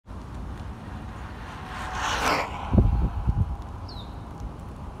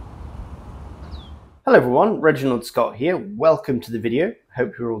Hello everyone, Reginald Scott here. Welcome to the video.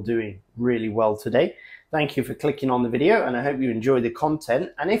 Hope you're all doing really well today. Thank you for clicking on the video and I hope you enjoy the content.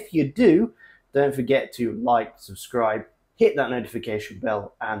 And if you do, don't forget to like, subscribe, hit that notification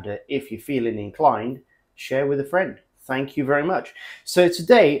bell, and if you're feeling inclined, share with a friend. Thank you very much. So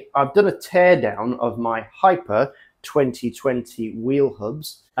today I've done a teardown of my Hyper 2020 wheel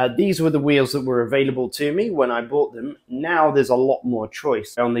hubs. These were the wheels that were available to me when I bought them. Now there's a lot more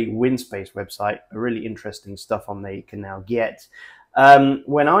choice on the Winspace website. Really interesting stuff on there you can now get.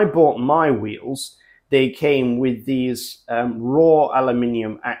 When I bought my wheels, they came with these raw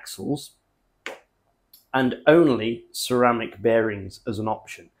aluminium axles and only ceramic bearings as an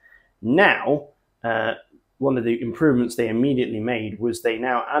option. Now, one of the improvements they immediately made was they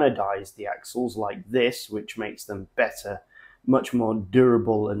now anodized the axles like this, which makes them better, much more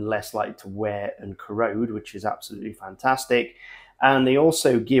durable and less likely to wear and corrode, which is absolutely fantastic. And they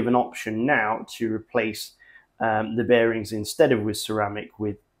also give an option now to replace the bearings instead of with ceramic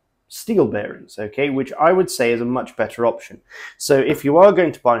with steel bearings, okay, which I would say is a much better option. So if you are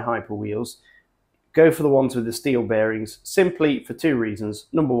going to buy Hyper wheels, go for the ones with the steel bearings simply for two reasons.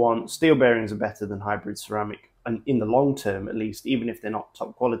 Number one, steel bearings are better than hybrid ceramic, and in the long term at least, even if they're not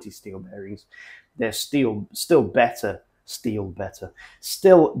top quality steel bearings, they're still better than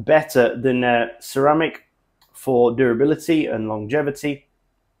ceramic for durability and longevity.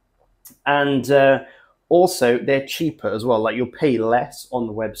 And also they're cheaper as well. Like, you'll pay less on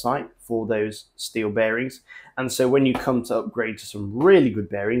the website for those steel bearings, and so when you come to upgrade to some really good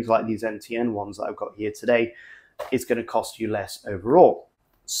bearings like these NTN ones that I've got here today, it's going to cost you less overall.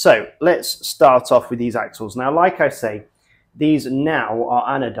 So let's start off with these axles. Now, like I say, these now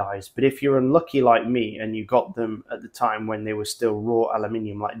are anodized, but if you're unlucky like me and you got them at the time when they were still raw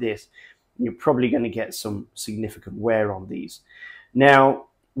aluminium like this, you're probably going to get some significant wear on these. Now,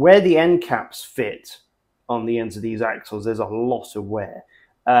 where the end caps fit on the ends of these axles, there's a lot of wear.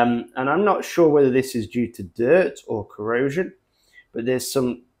 And I'm not sure whether this is due to dirt or corrosion, but there's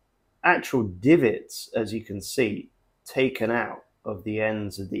some actual divots, as you can see, taken out of the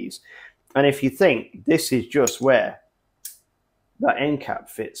ends of these. And if you think, this is just where that end cap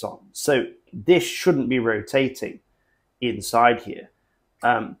fits on. So this shouldn't be rotating inside here,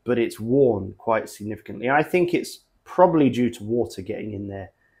 but it's worn quite significantly. I think it's probably due to water getting in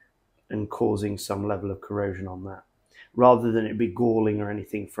there and causing some level of corrosion on that, rather than it be galling or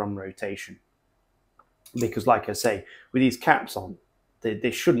anything from rotation. Because like I say, with these caps on,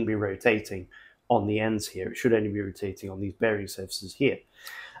 they shouldn't be rotating on the ends here. It should only be rotating on these bearing surfaces here.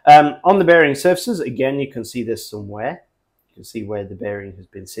 On the bearing surfaces, again, you can see there's some wear. You can see where the bearing has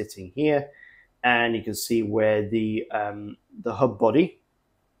been sitting here, and you can see where the hub body,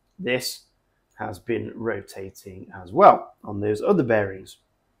 this, has been rotating as well on those other bearings.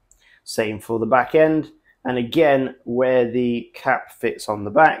 Same for the back end, and again where the cap fits on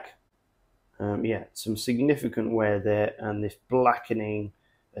the back. Yeah, some significant wear there, and this blackening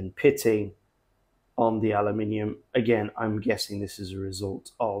and pitting on the aluminium. Again, I'm guessing this is a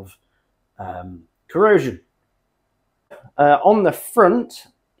result of corrosion. On the front,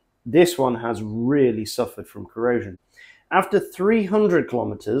 this one has really suffered from corrosion. After 300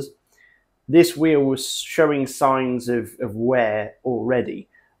 kilometers, this wheel was showing signs of wear already,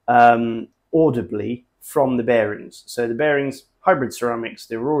 audibly from the bearings. So the bearings, hybrid ceramics,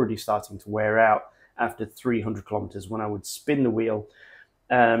 they were already starting to wear out after 300 kilometers when I would spin the wheel.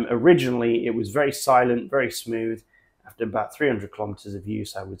 Originally, it was very silent, very smooth. After about 300 kilometers of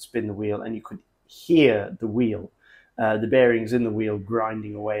use, I would spin the wheel and you could hear the wheel, the bearings in the wheel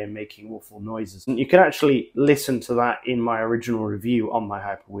grinding away and making awful noises. And you can actually listen to that in my original review on my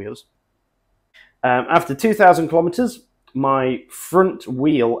Hyper wheels. After 2,000 kilometers, my front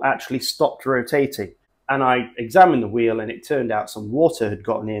wheel actually stopped rotating, and I examined the wheel and it turned out some water had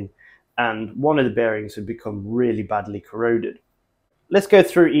gotten in and one of the bearings had become really badly corroded. Let's go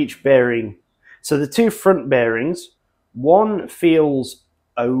through each bearing. So the two front bearings, one feels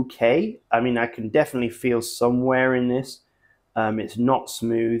okay. I mean, I can definitely feel some wear in this. It's not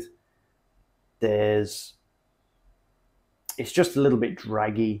smooth. It's just a little bit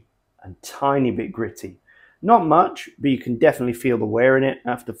draggy and tiny bit gritty. Not much, but you can definitely feel the wear in it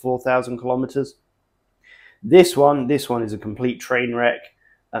after 4,000 kilometers. This one is a complete train wreck,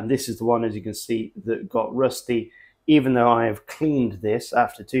 and this is the one, as you can see, that got rusty. Even though I have cleaned this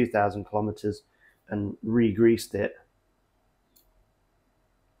after 2,000 kilometers and re-greased it,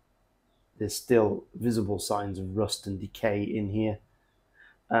 there's still visible signs of rust and decay in here.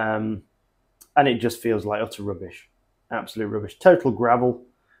 And it just feels like utter rubbish, absolute rubbish. Total gravel,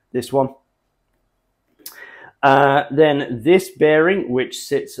 this one. Then this bearing, which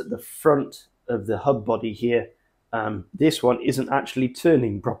sits at the front of the hub body here, this one isn't actually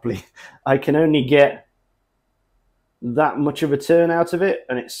turning properly. I can only get that much of a turn out of it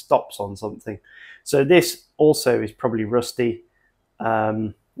and it stops on something. So this also is probably rusty.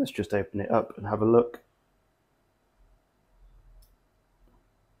 Let's just open it up and have a look.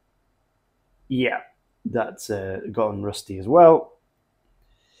 Yeah, that's gotten rusty as well.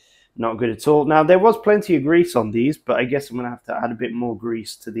 Not good at all. Now, there was plenty of grease on these, but I guess I'm going to have to add a bit more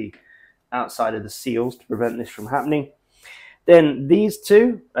grease to the outside of the seals to prevent this from happening. Then these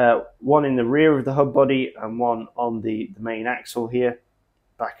two, one in the rear of the hub body and one on the main axle here,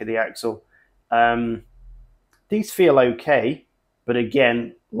 back of the axle. These feel okay, but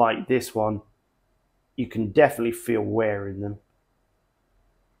again, like this one, you can definitely feel wear in them.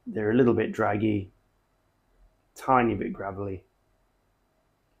 They're a little bit draggy, tiny bit gravelly.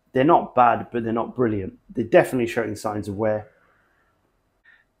 They're not bad, but they're not brilliant. They're definitely showing signs of wear.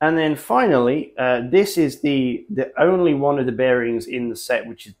 And then finally, this is the only one of the bearings in the set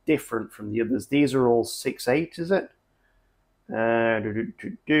which is different from the others. These are all 6.8, is it? Yeah,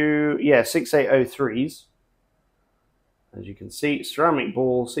 6803s. As you can see, ceramic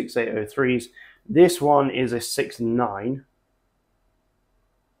ball, 6803s. This one is a 69.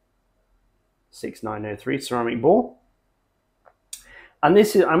 6903 ceramic ball. And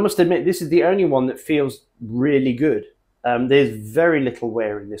this is, I must admit, this is the only one that feels really good. There's very little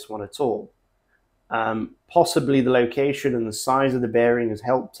wear in this one at all. Possibly the location and the size of the bearing has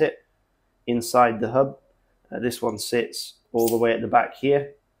helped it inside the hub. This one sits all the way at the back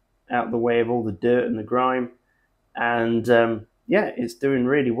here, out the way of all the dirt and the grime. And yeah, it's doing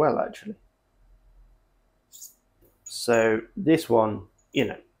really well actually. So this one, you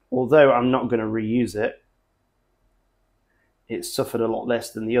know, although I'm not going to reuse it, it suffered a lot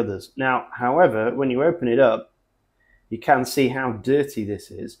less than the others. Now, however, when you open it up, you can see how dirty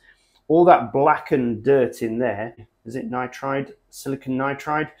this is. All that blackened dirt in there, is it nitride, silicon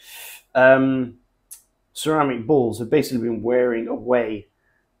nitride? Ceramic balls have basically been wearing away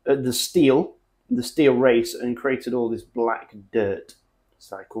at the steel race and created all this black dirt.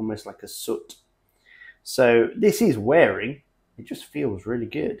 It's like almost like a soot. So this is wearing, it just feels really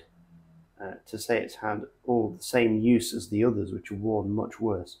good. To say it's had all the same use as the others, which are worn much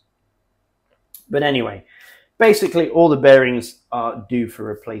worse. But anyway, basically all the bearings are due for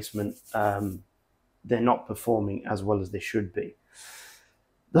replacement. They're not performing as well as they should be.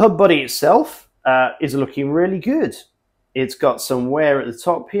 The hub body itself is looking really good. It's got some wear at the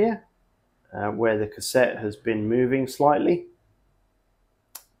top here, where the cassette has been moving slightly.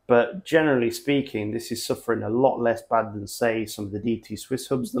 But generally speaking, this is suffering a lot less bad than, say, some of the DT Swiss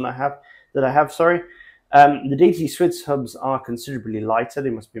hubs that I have. The DT Swiss hubs are considerably lighter. They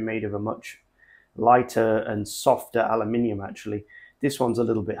must be made of a much lighter and softer aluminium, actually. This one's a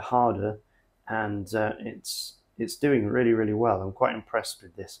little bit harder, and it's doing really, really well. I'm quite impressed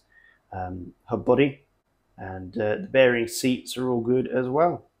with this hub body, and the bearing seats are all good as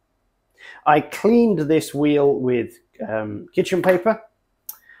well. I cleaned this wheel with kitchen paper,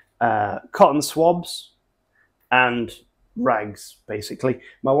 cotton swabs, and rags, basically.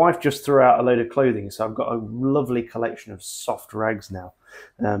 My wife just threw out a load of clothing, so I've got a lovely collection of soft rags now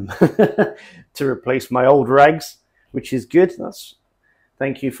to replace my old rags, which is good.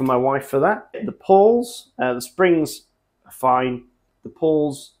 Thank you for my wife for that. The pawls, the springs are fine. The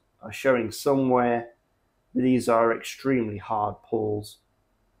pawls are showing some wear. These are extremely hard pawls,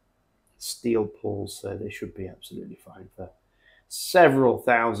 steel pawls, so they should be absolutely fine for several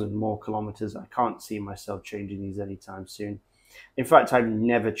thousand more kilometers. I can't see myself changing these anytime soon. In fact, I've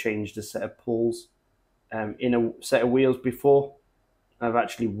never changed a set of pawls in a set of wheels before. I've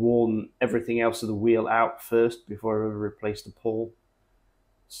actually worn everything else of the wheel out first before I ever replaced the pawl.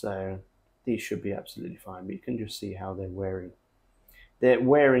 So these should be absolutely fine, but you can just see how they're wearing. They're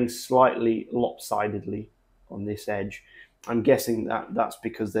wearing slightly lopsidedly on this edge. I'm guessing that's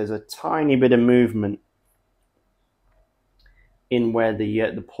because there's a tiny bit of movement in where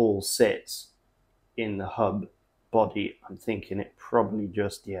the pawl sits in the hub body. I'm thinking it probably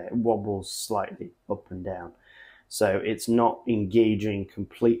just, yeah, it wobbles slightly up and down. So it's not engaging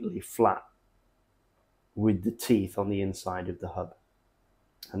completely flat with the teeth on the inside of the hub.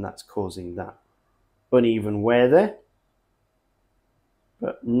 And that's causing that uneven wear there.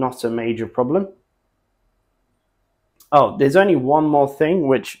 But not a major problem. Oh, there's only one more thing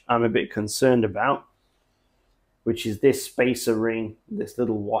which I'm a bit concerned about, which is this spacer ring, this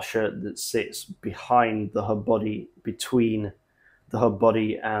little washer that sits behind the hub body, between the hub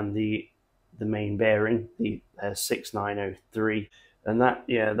body and the main bearing, the 6903. And that,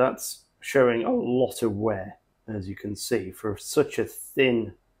 yeah, that's showing a lot of wear, as you can see, for such a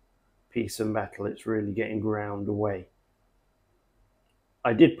thin piece of metal. It's really getting ground away.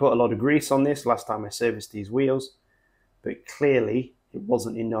 I did put a lot of grease on this last time I serviced these wheels, but clearly it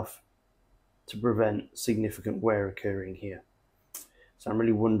wasn't enough to prevent significant wear occurring here. So I'm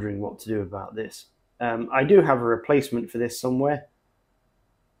really wondering what to do about this. I do have a replacement for this somewhere,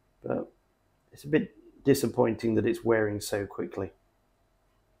 but it's a bit disappointing that it's wearing so quickly.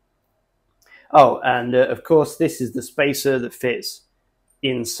 Oh, and of course this is the spacer that fits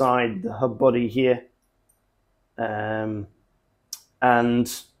inside the hub body here. And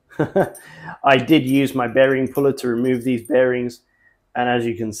I did use my bearing puller to remove these bearings, and as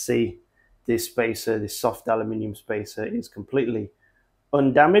you can see, this spacer, this soft aluminium spacer, is completely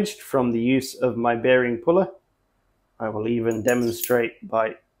undamaged from the use of my bearing puller. I will even demonstrate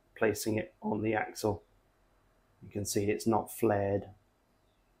by placing it on the axle. You can see it's not flared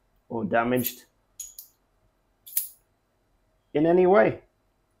or damaged in any way.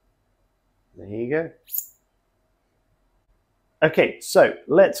 There you go. Okay, so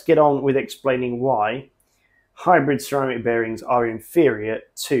let's get on with explaining why hybrid ceramic bearings are inferior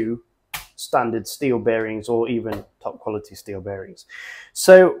to standard steel bearings or even top quality steel bearings.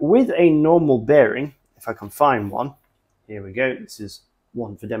 So with a normal bearing, if I can find one, here we go, this is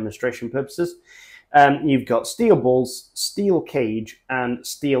one for demonstration purposes. You've got steel balls, steel cage, and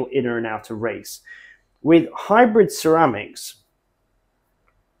steel inner and outer race. With hybrid ceramics,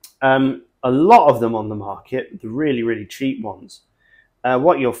 a lot of them on the market, the really, really cheap ones,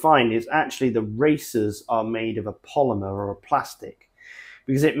 what you'll find is actually the races are made of a polymer or a plastic,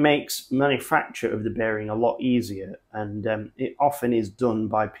 because it makes manufacture of the bearing a lot easier, and it often is done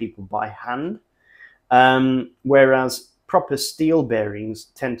by people by hand, whereas proper steel bearings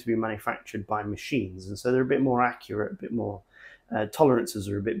tend to be manufactured by machines, and so they're a bit more accurate, a bit more tolerances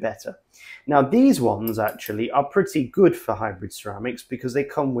are a bit better. Now these ones actually are pretty good for hybrid ceramics because they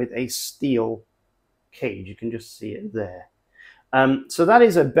come with a steel cage. You can just see it there. So that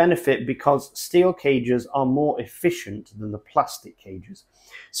is a benefit because steel cages are more efficient than the plastic cages.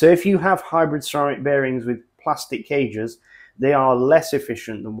 So if you have hybrid ceramic bearings with plastic cages, they are less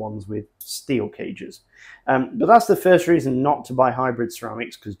efficient than ones with steel cages. But that's the first reason not to buy hybrid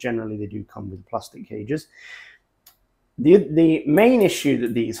ceramics, because generally they do come with plastic cages. The main issue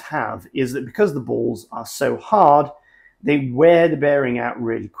that these have is that because the balls are so hard, they wear the bearing out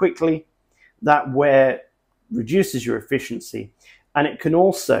really quickly. That wear reduces your efficiency, and it can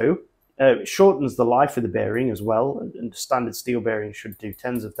also shortens the life of the bearing as well. And standard steel bearings should do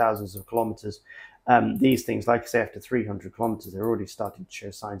tens of thousands of kilometers. These things, like I say, after 300 kilometers, they're already starting to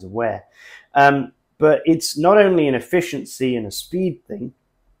show signs of wear. But it's not only an efficiency and a speed thing.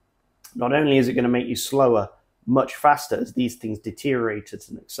 Not only is it going to make you slower much faster as these things deteriorate at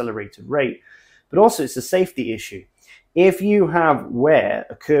an accelerated rate, but also it's a safety issue. If you have wear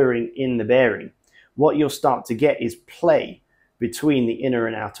occurring in the bearing, what you'll start to get is play between the inner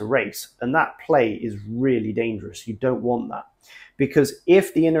and outer race, and that play is really dangerous. You don't want that, because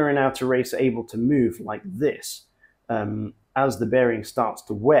if the inner and outer race are able to move like this as the bearing starts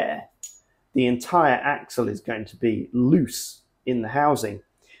to wear, the entire axle is going to be loose in the housing,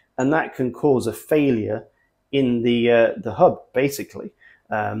 and that can cause a failure in the hub, basically.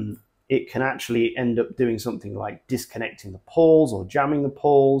 It can actually end up doing something like disconnecting the poles or jamming the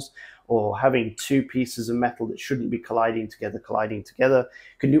poles, or having two pieces of metal that shouldn't be colliding together.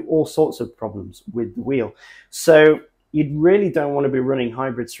 Can do all sorts of problems with the wheel. So you really don't want to be running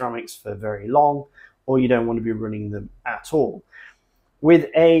hybrid ceramics for very long, or you don't want to be running them at all. With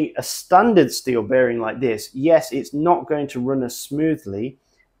a standard steel bearing like this, yes, it's not going to run as smoothly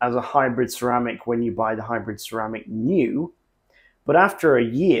as a hybrid ceramic when you buy the hybrid ceramic new, but after a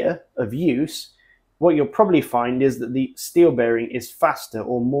year of use, what you'll probably find is that the steel bearing is faster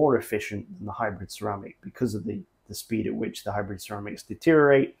or more efficient than the hybrid ceramic because of the speed at which the hybrid ceramics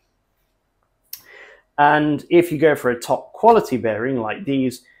deteriorate. And if you go for a top quality bearing like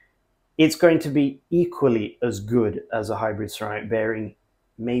these, it's going to be equally as good as a hybrid ceramic bearing,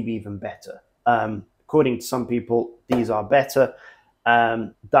 maybe even better. According to some people, these are better.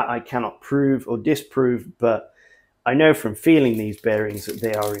 That I cannot prove or disprove, but I know from feeling these bearings that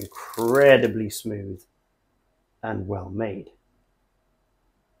they are incredibly smooth and well made.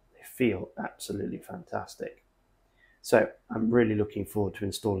 They feel absolutely fantastic. So I'm really looking forward to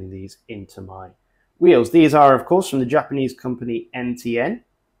installing these into my wheels. These are, of course, from the Japanese company NTN.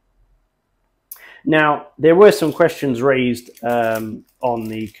 Now, there were some questions raised on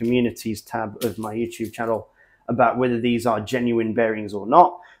the communities tab of my YouTube channel about whether these are genuine bearings or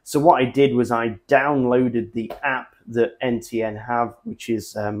not. So what I did was I downloaded the app that NTN have, which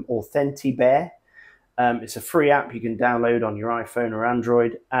is AuthentiBear. It's a free app you can download on your iPhone or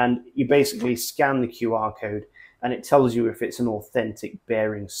Android, and you basically scan the QR code and it tells you if it's an authentic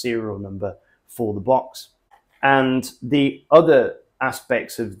bearing serial number for the box. And the other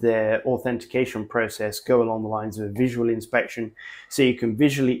aspects of their authentication process go along the lines of a visual inspection. So you can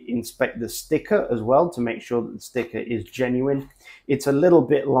visually inspect the sticker as well to make sure that the sticker is genuine. It's a little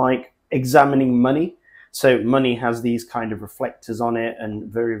bit like examining money. So money has these kind of reflectors on it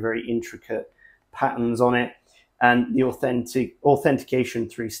and very, very intricate patterns on it. And the authentication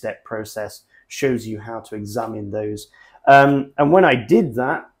 3-step process shows you how to examine those. And when I did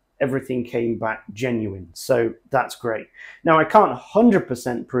that, everything came back genuine. So that's great. Now, I can't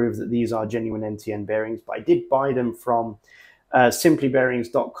 100% prove that these are genuine NTN bearings, but I did buy them from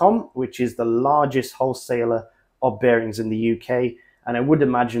simplybearings.com, which is the largest wholesaler of bearings in the UK. And I would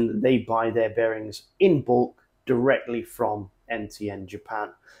imagine that they buy their bearings in bulk directly from NTN Japan.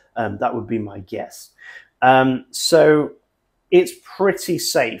 That would be my guess. So it's pretty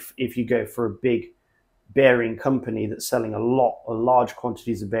safe if you go for a big bearing company that's selling large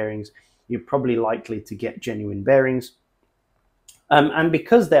quantities of bearings. You're probably likely to get genuine bearings. And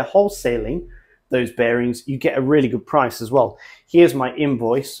because they're wholesaling those bearings, you get a really good price as well. Here's my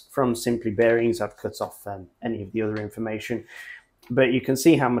invoice from Simply Bearings. I've cut off any of the other information, but you can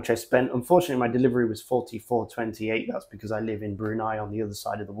see how much I spent. Unfortunately, my delivery was $44.28. That's because I live in Brunei on the other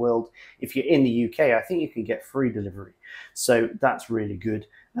side of the world. If you're in the UK, I think you can get free delivery. So that's really good.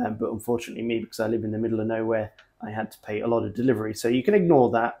 But unfortunately, me, because I live in the middle of nowhere, I had to pay a lot of delivery. So you can ignore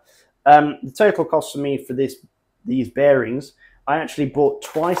that. The total cost for me for these bearings, I actually bought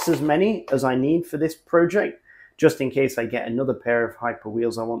twice as many as I need for this project, just in case I get another pair of Hyper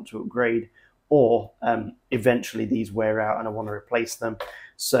wheels I want to upgrade, or eventually these wear out and I want to replace them.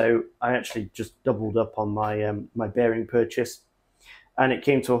 So I actually just doubled up on my my bearing purchase, and it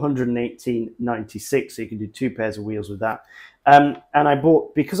came to $118.96. So you can do 2 pairs of wheels with that. And I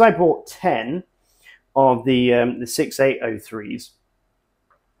bought, because I bought 10 of the 6803s.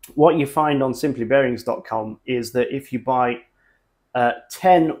 What you find on simplybearings.com is that if you buy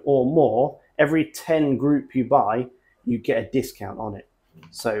 10 or more, every 10 group you buy, you get a discount on it.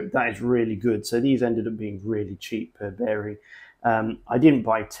 So that is really good. So these ended up being really cheap per bearing. I didn't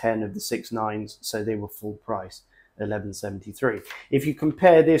buy 10 of the 6.9s, so they were full price, $11.73. If you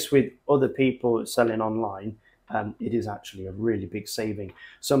compare this with other people selling online, it is actually a really big saving.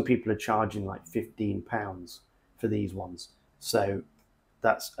 Some people are charging like £15 for these ones. So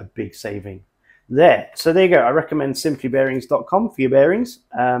that's a big saving there. So there you go. I recommend simplybearings.com for your bearings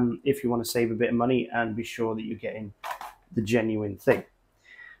if you want to save a bit of money and be sure that you're getting the genuine thing.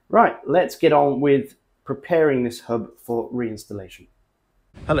 Right, let's get on with preparing this hub for reinstallation.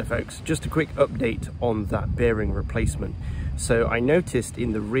 Hello folks, just a quick update on that bearing replacement. So I noticed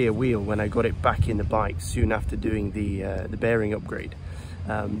in the rear wheel when I got it back in the bike soon after doing the bearing upgrade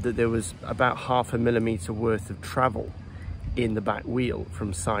that there was about 0.5 millimeter worth of travel in the back wheel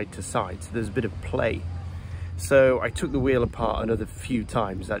from side to side. So there's a bit of play. So I took the wheel apart another few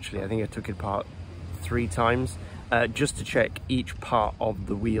times actually. I think I took it apart 3 times. Just to check each part of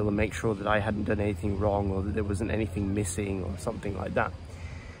the wheel and make sure that I hadn't done anything wrong or that there wasn't anything missing or something like that.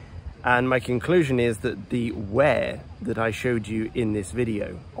 And my conclusion is that the wear that I showed you in this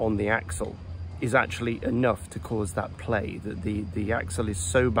video on the axle is actually enough to cause that play, that the axle is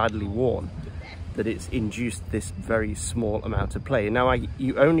so badly worn that it's induced this very small amount of play. And now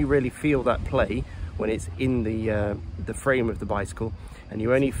you only really feel that play when it's in the frame of the bicycle, and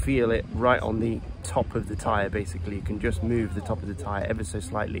you only feel it right on the top of the tire. Basically, you can just move the top of the tire ever so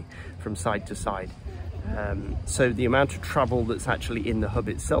slightly from side to side. So the amount of travel that's actually in the hub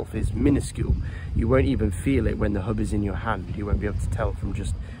itself is minuscule. You won't even feel it when the hub is in your hand. You won't be able to tell from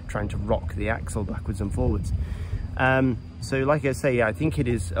just trying to rock the axle backwards and forwards. So like I say, I think it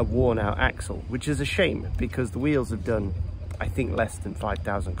is a worn out axle, which is a shame because the wheels have done, I think, less than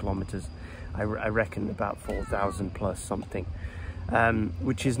 5,000 kilometers. I reckon about 4,000 plus something.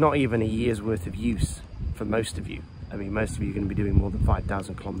 Which is not even a year's worth of use for most of you. I mean, most of you are going to be doing more than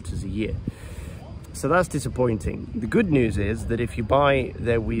 5,000 kilometers a year. So that's disappointing. The good news is that if you buy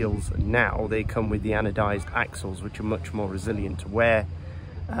their wheels now, they come with the anodized axles, which are much more resilient to wear,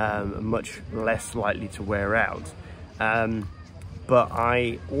 much less likely to wear out. But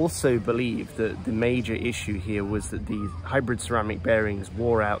I also believe that the major issue here was that these hybrid ceramic bearings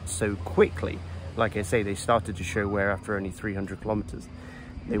wore out so quickly. Like I say, they started to show wear after only 300 kilometers.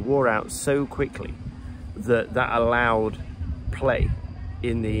 They wore out so quickly that allowed play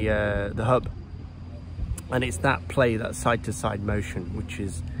in the hub. And it's that play, that side-to-side motion, which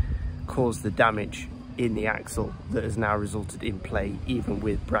has caused the damage in the axle that has now resulted in play even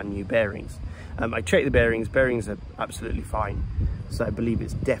with brand new bearings. I checked the bearings are absolutely fine, so I believe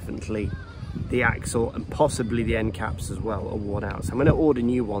it's definitely the axle and possibly the end caps as well are worn out. So I'm going to order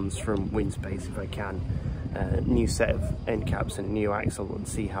new ones from Winspace if I can, new set of end caps and a new axle, and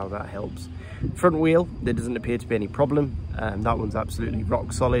see how that helps. Front wheel, there doesn't appear to be any problem. That one's absolutely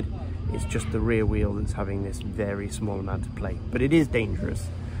rock solid. It's just the rear wheel that's having this very small amount of play, but it is dangerous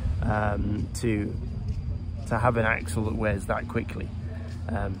to have an axle that wears that quickly.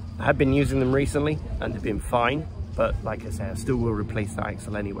 I have been using them recently and they've been fine, but like I say, I still will replace that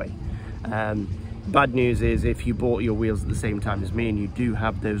axle anyway. Bad news is if you bought your wheels at the same time as me and you do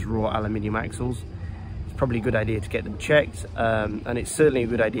have those raw aluminium axles, it's probably a good idea to get them checked, and it's certainly a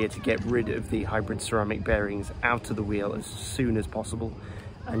good idea to get rid of the hybrid ceramic bearings out of the wheel as soon as possible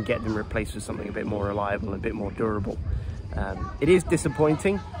and get them replaced with something a bit more reliable and a bit more durable. It is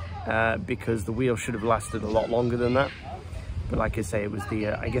disappointing because the wheel should have lasted a lot longer than that, but like I say, it was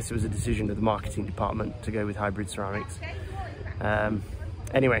I guess it was a decision of the marketing department to go with hybrid ceramics.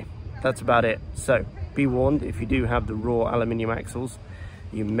 Anyway, that's about it. So be warned, if you do have the raw aluminium axles,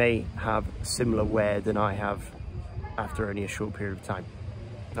 you may have similar wear than I have after only a short period of time.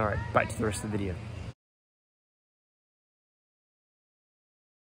 All right, back to the rest of the video.